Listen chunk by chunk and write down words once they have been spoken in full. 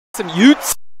Some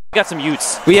Utes. We got some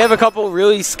Utes. We have a couple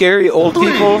really scary old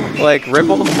people, like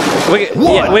Ripple.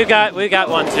 We've got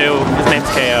one too. His name's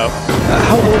KO.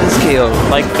 How old is KO?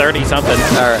 Like 30 something.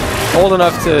 All right, old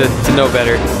enough to know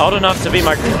better. Old enough to be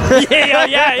my.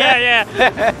 yeah.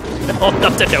 Old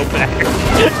enough to know better.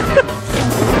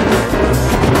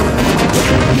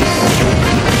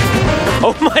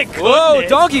 Oh my goodness! Whoa,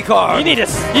 Donkey Kong! You need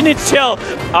to chill.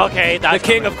 Okay, that's the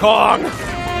King of Kong.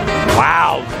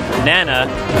 Wow, Nana.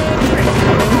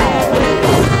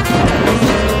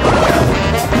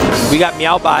 We got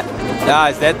Meowbot.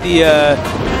 Is that the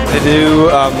new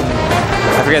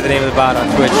I forget the name of the bot on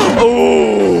Twitch.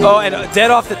 Oh, and dead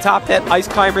off the top, that Ice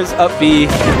Climbers up B.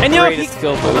 And you know, he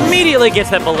immediately gets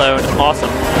that balloon.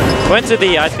 Awesome. Went to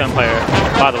the Ice Gun player,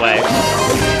 by the way.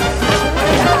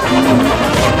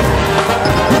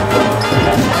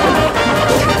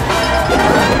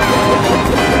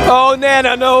 Oh,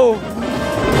 Nana, no!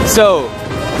 So,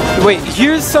 wait,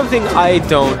 here's something I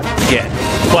don't get.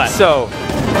 What? So,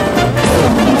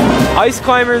 Ice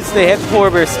Climbers, they have the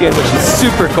polar bear skin, which is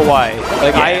super kawaii.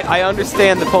 Like, yeah. I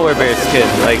understand the polar bear skin.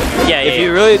 Like, if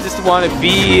you really just want to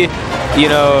be, you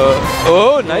know...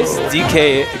 Oh, nice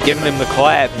DK giving him the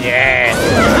clap. Yeah.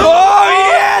 Oh,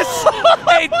 yes!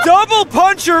 A double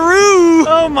puncheroo!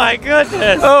 Oh my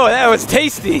goodness! Oh, that was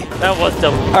tasty. That was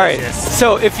delicious. All right,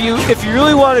 so if you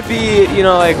really want to be, you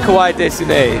know, like Kawaii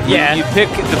Desune, you pick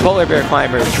the polar bear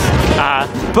climbers.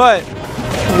 But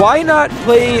why not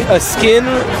play a skin?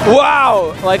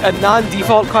 Wow, like a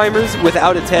non-default climbers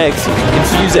without a tag, so you can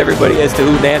confuse everybody as to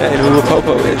who Nana and who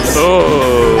Popo is.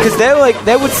 Oh. Because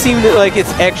that would seem that like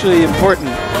it's actually important.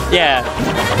 Yeah.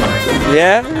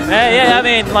 Yeah. Yeah. I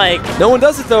mean, like no one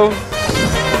does it though.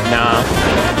 No.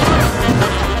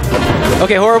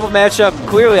 Okay, horrible matchup.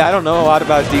 Clearly, I don't know a lot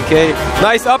about DK.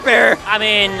 Nice up air. I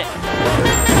mean,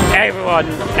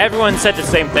 everyone said the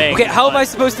same thing. Okay, how am I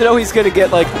supposed to know he's gonna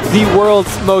get like the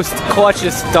world's most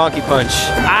clutchest donkey punch?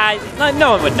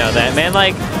 No one would know that, man.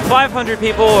 Like 500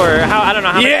 people, or how? I don't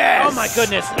know how. Yes! Many, oh my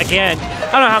goodness! Again,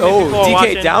 I don't know how many people are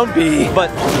watching. DK down B, but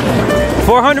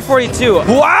 442.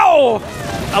 Wow!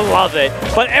 I love it,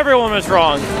 but everyone was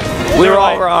wrong. We were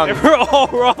all wrong. We were all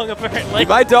wrong, apparently.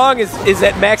 My dong is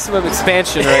at maximum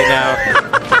expansion right now.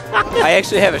 I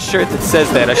actually have a shirt that says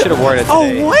that. I should have worn it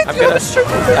today. Oh, what?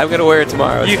 I'm gonna wear it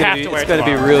tomorrow. You have to wear it tomorrow. It's gonna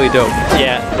be really dope.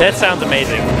 Yeah, that sounds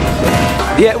amazing.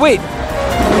 Yeah, wait.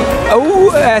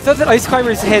 Oh, I thought that Ice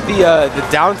Climbers had the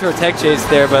down throw tech chase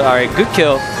there, but all right, good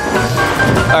kill.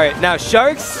 All right, now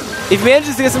Sharkz. If he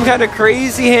manages to get some kind of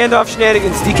crazy handoff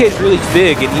shenanigans, DK is really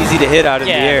big and easy to hit out in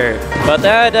the air. But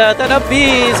that up B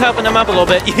is helping him up a little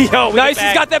bit. Yo, nice,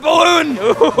 he's got that balloon!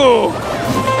 Ooh.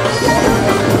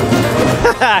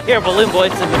 Here, Balloon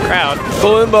Boys in the crowd.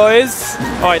 Balloon Boys.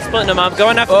 All right, splitting them up,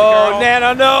 going after the girl. Oh,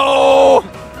 Nana, no!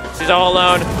 She's all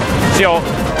alone.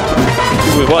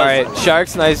 All right,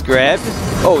 Sharkz, nice grab.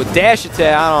 Oh, dash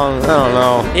attack, I don't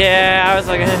know. Yeah, I was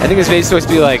like... I think it's maybe supposed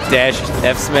to be like dash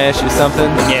F smash or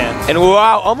something. Yeah. And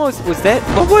wow, almost, what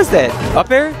was that? Up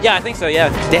air? Yeah, I think so,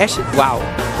 yeah. Dash it? Wow.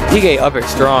 DK up air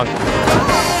strong.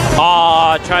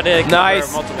 Aw, try to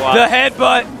nice. Multiple the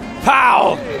headbutt.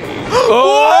 Pow!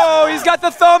 Oh, he's got the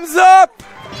thumbs up!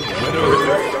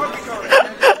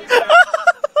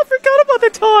 I forgot about the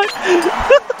taunt.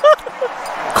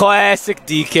 Classic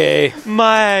DK.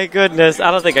 My goodness, I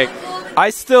don't think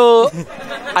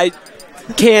I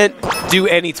can't do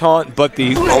any taunt but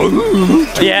the.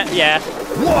 Yeah.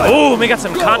 Ooh, we got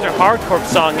some Contra hardcore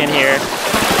song in here.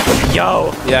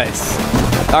 Yo. Yes.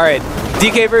 All right,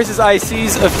 DK versus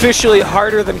IC's officially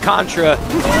harder than Contra.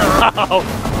 Oh.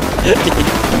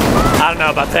 I don't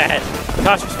know about that.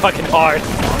 Contra's fucking hard.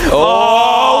 Whoa!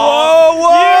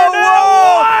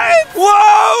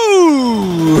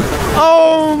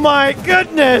 Oh my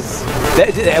goodness!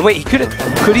 Wait,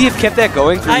 could he have kept that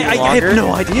going for even longer? I have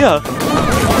no idea.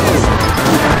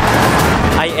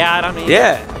 I don't know.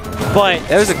 Yeah, but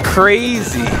that was a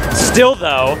crazy. Still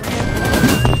though.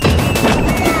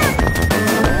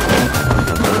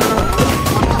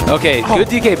 Okay, good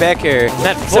DK back air.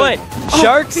 That foot.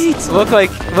 Sharkz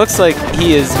looks like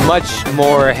he is much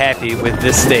more happy with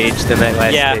this stage than that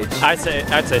last stage.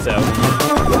 Yeah, I'd say so.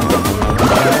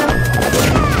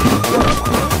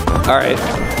 All right.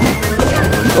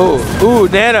 Ooh,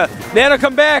 Nana,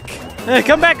 come back!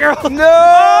 Come back, girl!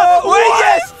 No! Wait,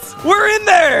 yes! We're in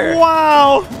there!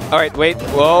 Wow! All right, wait.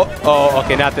 Whoa. Oh,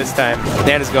 okay, not this time.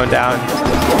 Nana's going down.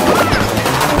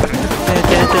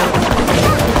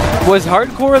 Was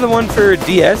Hardcore the one for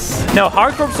DS? No,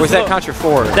 Hardcore was that Contra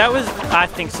 4? That was, I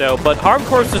think so, but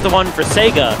Hardcore was the one for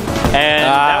Sega, and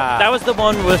that was the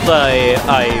one with a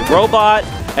robot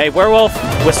a werewolf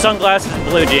with sunglasses and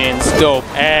blue jeans. Dope.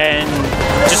 And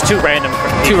just two random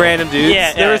dudes?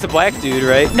 Yeah. There was a black dude,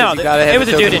 right? No, it was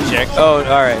a dude and chick. Oh,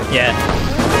 alright. Yeah.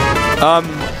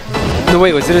 No,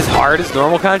 wait, was it as hard as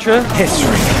normal Contra? It's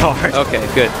really hard. Okay,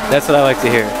 good. That's what I like to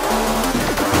hear.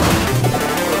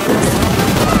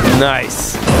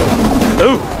 Nice.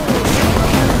 Ooh.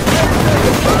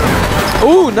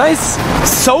 Ooh, nice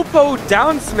Sopo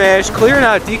down smash, clearing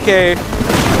out DK.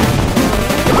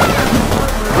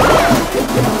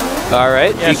 All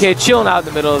right, yes. DK chilling out in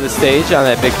the middle of the stage on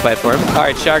that big platform. All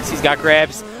right, Sharkz, he's got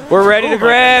grabs. We're ready to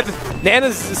grab.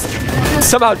 Nana's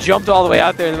somehow jumped all the way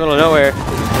out there in the middle of nowhere.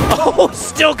 Oh,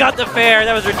 still got the fair.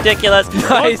 That was ridiculous. Nice.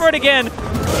 Going for it again.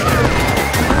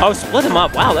 Oh, split him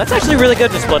up. Wow, that's actually really good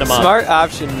to split him up. Smart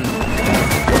option.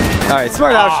 All right,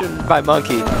 smart option by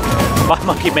Monkey. My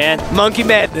Monkey Man. Monkey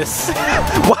Madness.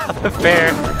 Wow, the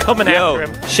fair coming after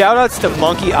him. Shout outs to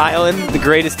Monkey Island, the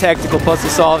greatest tactical puzzle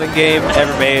solving game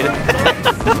ever made.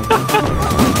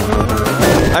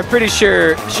 I'm pretty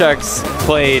sure Sharkz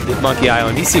played Monkey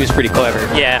Island. He seems pretty clever.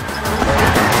 Yeah.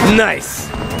 Nice.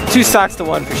 2 stocks to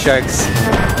 1 for Sharkz.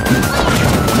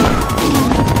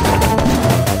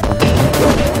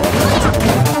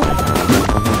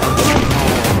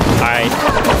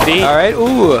 All right,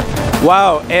 ooh,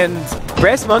 wow, and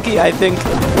Brass Monkey, I think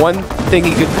one thing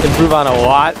he could improve on a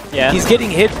lot, he's getting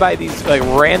hit by these like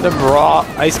random raw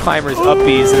ice climbers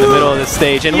upbees in the middle of the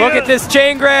stage, and look at this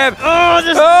chain grab!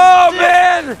 Oh,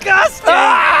 man! Disgusting!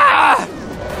 Ah!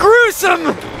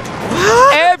 Gruesome!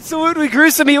 Absolutely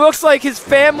gruesome. He looks like his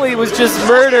family was just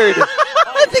murdered.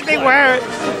 I think they were.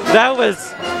 That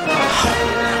was...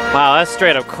 Wow, that's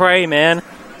straight up cray, man.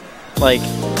 Like...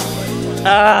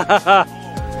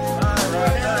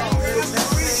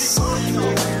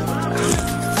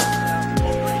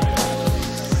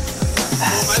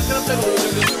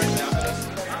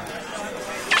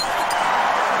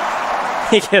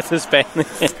 He gets his family.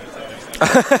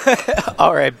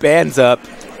 All right, bands up.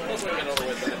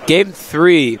 Game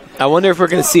 3. I wonder if we're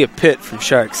going to see a pit from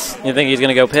Sharkz. You think he's going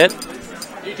to go pit?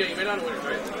 He's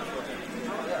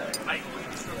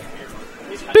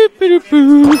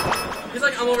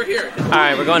like, I'm over here. All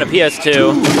right, we're going to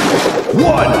PS2. 1,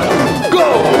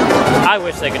 go! I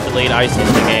wish they could delete ice in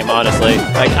the game, honestly.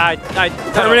 Like, I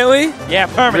permanently? Yeah,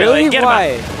 permanently. Really?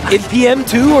 Why? In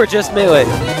PM2 or just Melee?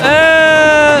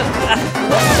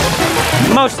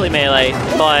 Mostly Melee,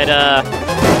 but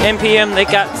in PM they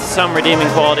got some redeeming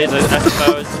qualities, I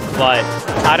suppose. But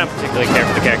I don't particularly care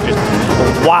for the characters.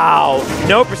 Wow,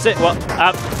 no percent. Well,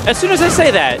 as soon as I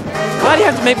say that, why do you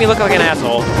have to make me look like an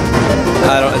asshole?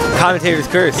 I don't. Commentator's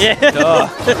curse. Yeah.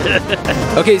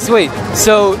 Okay, so wait.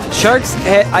 So Sharkz,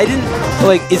 I didn't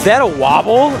like. Is that a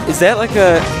wobble? Is that like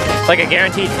a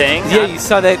guaranteed thing? Yeah, you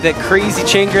saw that crazy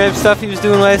chain grab stuff he was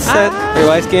doing last set or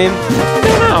last game. I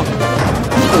don't know.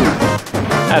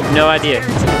 I have no idea.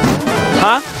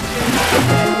 Huh?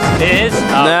 It is?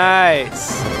 Oh.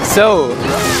 Nice. So,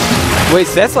 wait,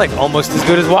 so that's like almost as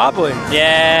good as wobbling.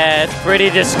 Yeah, it's pretty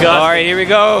disgusting. All right, here we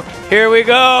go. Here we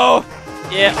go.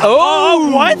 Yeah. Oh,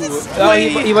 what?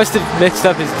 He must have mixed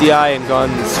up his DI and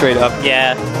gone straight up.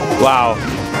 Yeah. Wow.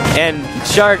 And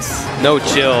Sharkz, no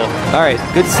chill. All right,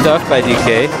 good stuff by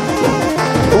DK.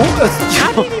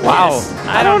 How did he wow. miss?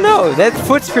 I don't know. That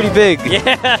foot's pretty big.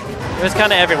 Yeah. It was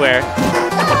kind of everywhere.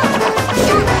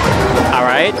 All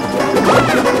right.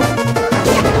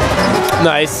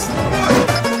 Nice.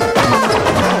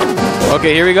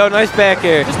 Okay, here we go. Nice back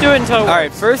air. Just do it until... All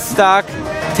right, first stock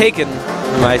taken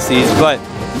from ICs, but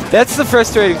that's the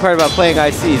frustrating part about playing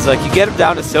ICs. Like, you get them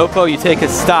down to Sopo, you take a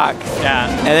stock. Yeah.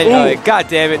 And then you're like, God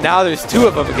damn it, now there's 2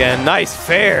 of them again. Nice,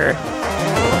 fair.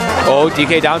 Oh,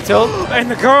 DK down tilt. And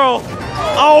the girl.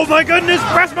 Oh my goodness,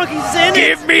 Brass Monkey's in it.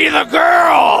 Give me the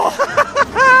girl!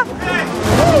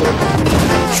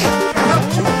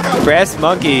 Brass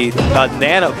Monkey, a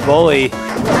Nana bully.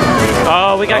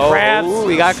 Oh, we got grabs.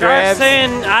 We got grabs.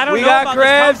 Saying, I don't we know got about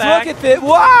grabs. This comeback. Look at this.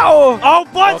 Wow. Oh,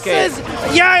 Bud says,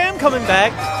 yeah, I am coming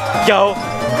back. Yo.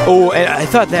 Oh, and I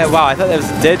thought that was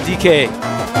dead DK.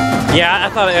 Yeah, I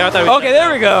thought it was okay,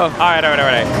 there we go. All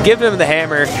right. Give him the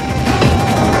hammer.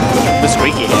 The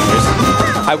squeaky hammers.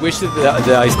 I wish that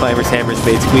the Ice Climbers hammers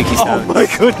made squeaky sounds. Oh my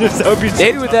goodness, that would be so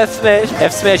They do with F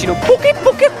smash, you know, poke it.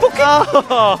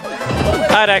 Oh,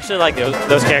 I'd actually like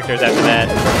those characters after that.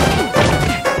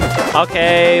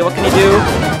 Okay, what can you do?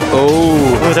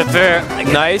 Oh. Was it fair?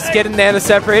 Nice, getting Nana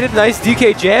separated. Nice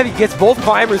DK jab. He gets both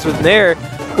climbers with Nair.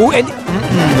 Ooh, and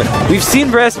we've seen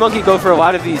Brass Monkey go for a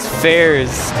lot of these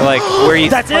fairs, like where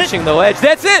he's punching the ledge.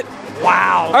 That's it.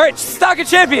 Wow. All right, stock of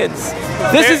champions.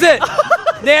 This is it.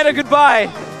 Nana, goodbye.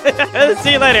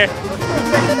 See you later.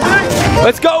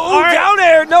 Let's go. Ooh, down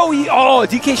air. No,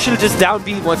 DK should have just down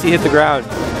B once he hit the ground.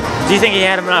 Do you think he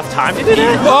had enough time to do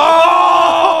that?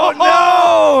 Oh,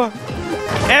 no!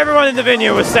 Everyone in the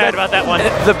venue was sad about that one.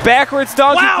 The backwards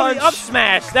donkey punch. The up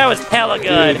smash. That was hella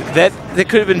good. Dude, that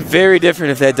could have been very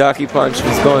different if that donkey punch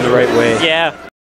was going the right way. Yeah.